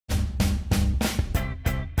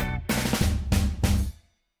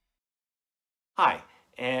Hi,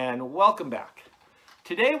 and welcome back.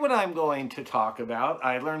 Today what I'm going to talk about,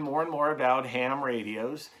 I learned more and more about ham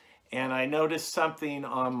radios, and I noticed something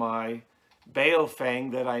on my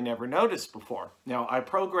Baofeng that I never noticed before. Now, I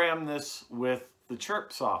programmed this with the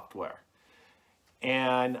Chirp software,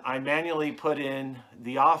 and I manually put in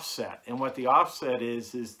the offset. And what the offset is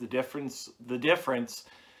the difference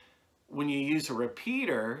when you use a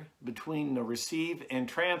repeater between the receive and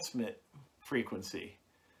transmit frequency.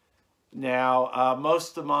 Now,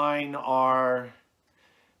 most of mine are,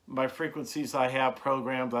 my frequencies I have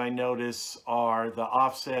programmed, I notice are, the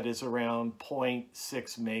offset is around 0.6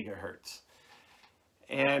 megahertz.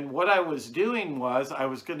 And what I was doing was, I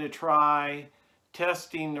was going to try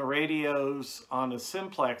testing the radios on a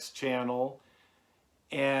simplex channel.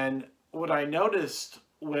 And what I noticed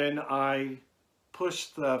when I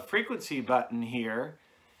pushed the frequency button here,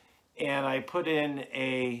 and I put in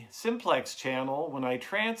a simplex channel, when I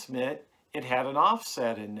transmit, it had an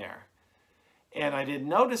offset in there. And I didn't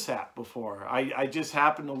notice that before. I just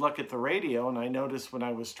happened to look at the radio, and I noticed when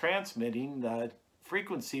I was transmitting, the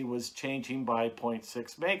frequency was changing by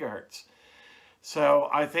 0.6 megahertz. So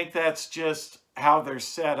I think that's just how they're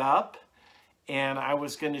set up. And I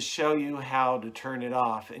was going to show you how to turn it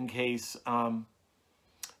off in case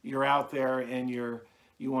you're out there and you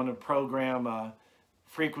want to program a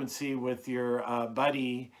frequency with your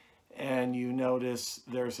buddy and you notice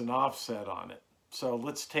there's an offset on it. So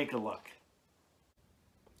let's take a look.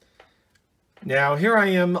 Now here I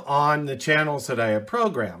am on the channels that I have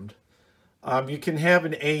programmed. You can have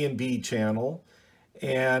an A and B channel,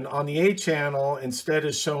 and on the A channel, instead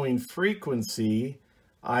of showing frequency,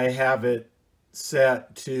 I have it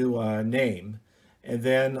set to name, and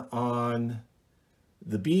then on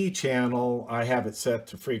the B channel, I have it set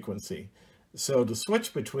to frequency. So to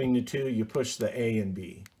switch between the two, you push the A and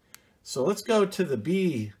B. So let's go to the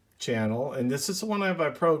B channel, and this is the one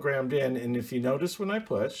I've programmed in, and if you notice when I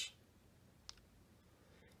push,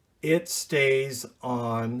 it stays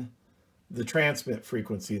on the transmit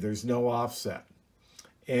frequency. There's no offset.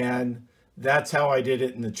 And that's how I did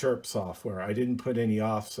it in the Chirp software. I didn't put any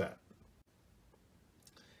offset.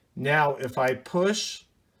 Now, if I push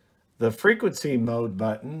the frequency mode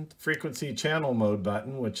button, frequency channel mode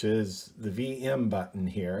button, which is the VM button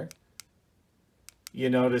here, you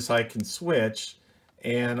notice I can switch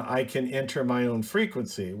and I can enter my own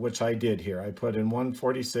frequency, which I did here. I put in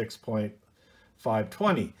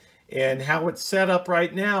 146.520. And how it's set up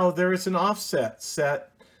right now, there is an offset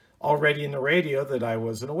set already in the radio that I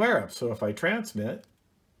wasn't aware of. So if I transmit,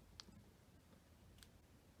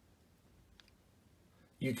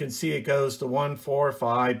 you can see it goes to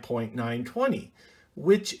 145.920,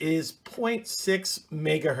 which is 0.6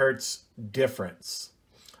 megahertz difference,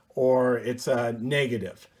 or it's a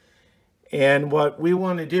negative. And what we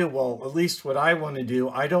want to do, well, at least what I want to do,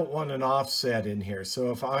 I don't want an offset in here. So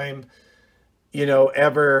if I'm,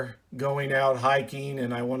 ever going out hiking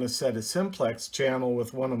and I want to set a simplex channel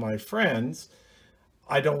with one of my friends,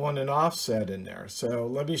 I don't want an offset in there. So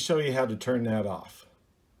let me show you how to turn that off.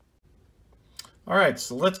 All right,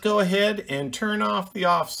 so let's go ahead and turn off the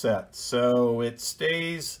offset. So it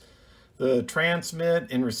stays, the transmit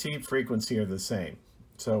and receive frequency are the same.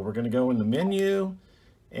 So we're going to go in the menu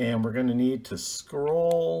and we're going to need to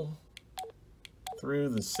scroll through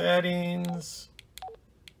the settings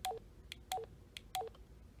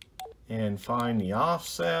and find the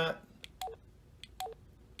offset.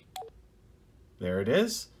 There it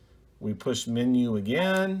is. We push menu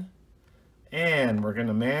again, and we're going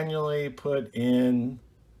to manually put in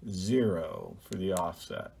 0 for the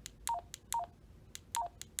offset.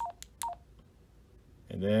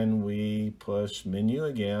 And then we push menu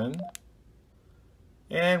again,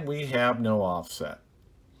 and we have no offset.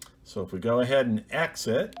 So if we go ahead and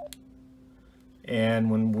exit,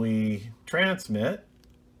 and when we transmit,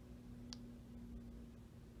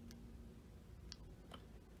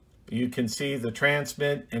 you can see the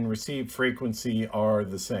transmit and receive frequency are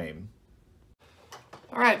the same.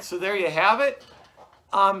 All right, so there you have it.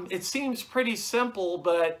 It seems pretty simple,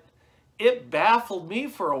 but it baffled me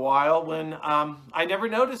for a while when I never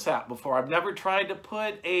noticed that before. I've never tried to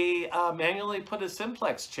put manually put a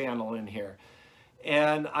simplex channel in here.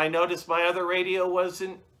 And I noticed my other radio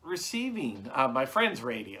wasn't receiving, my friend's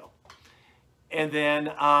radio. And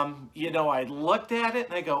then, I looked at it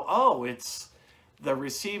and I go, oh, it's the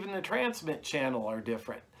receive and the transmit channel are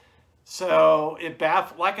different. So it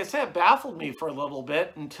like I said, baffled me for a little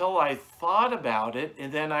bit until I thought about it.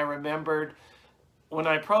 And then I remembered when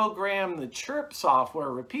I program the Chirp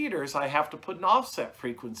software repeaters, I have to put an offset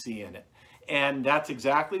frequency in it. And that's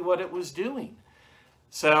exactly what it was doing.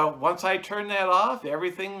 So once I turned that off,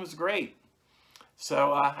 everything was great.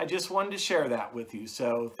 So I just wanted to share that with you.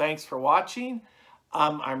 So thanks for watching.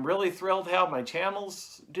 I'm really thrilled how my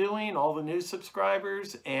channel's doing, all the new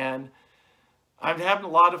subscribers, and I'm having a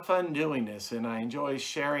lot of fun doing this, and I enjoy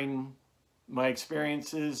sharing my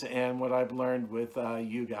experiences and what I've learned with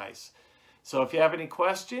you guys. So if you have any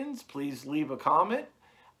questions, please leave a comment.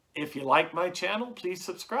 If you like my channel, please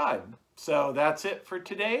subscribe. So that's it for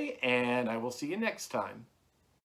today, and I will see you next time.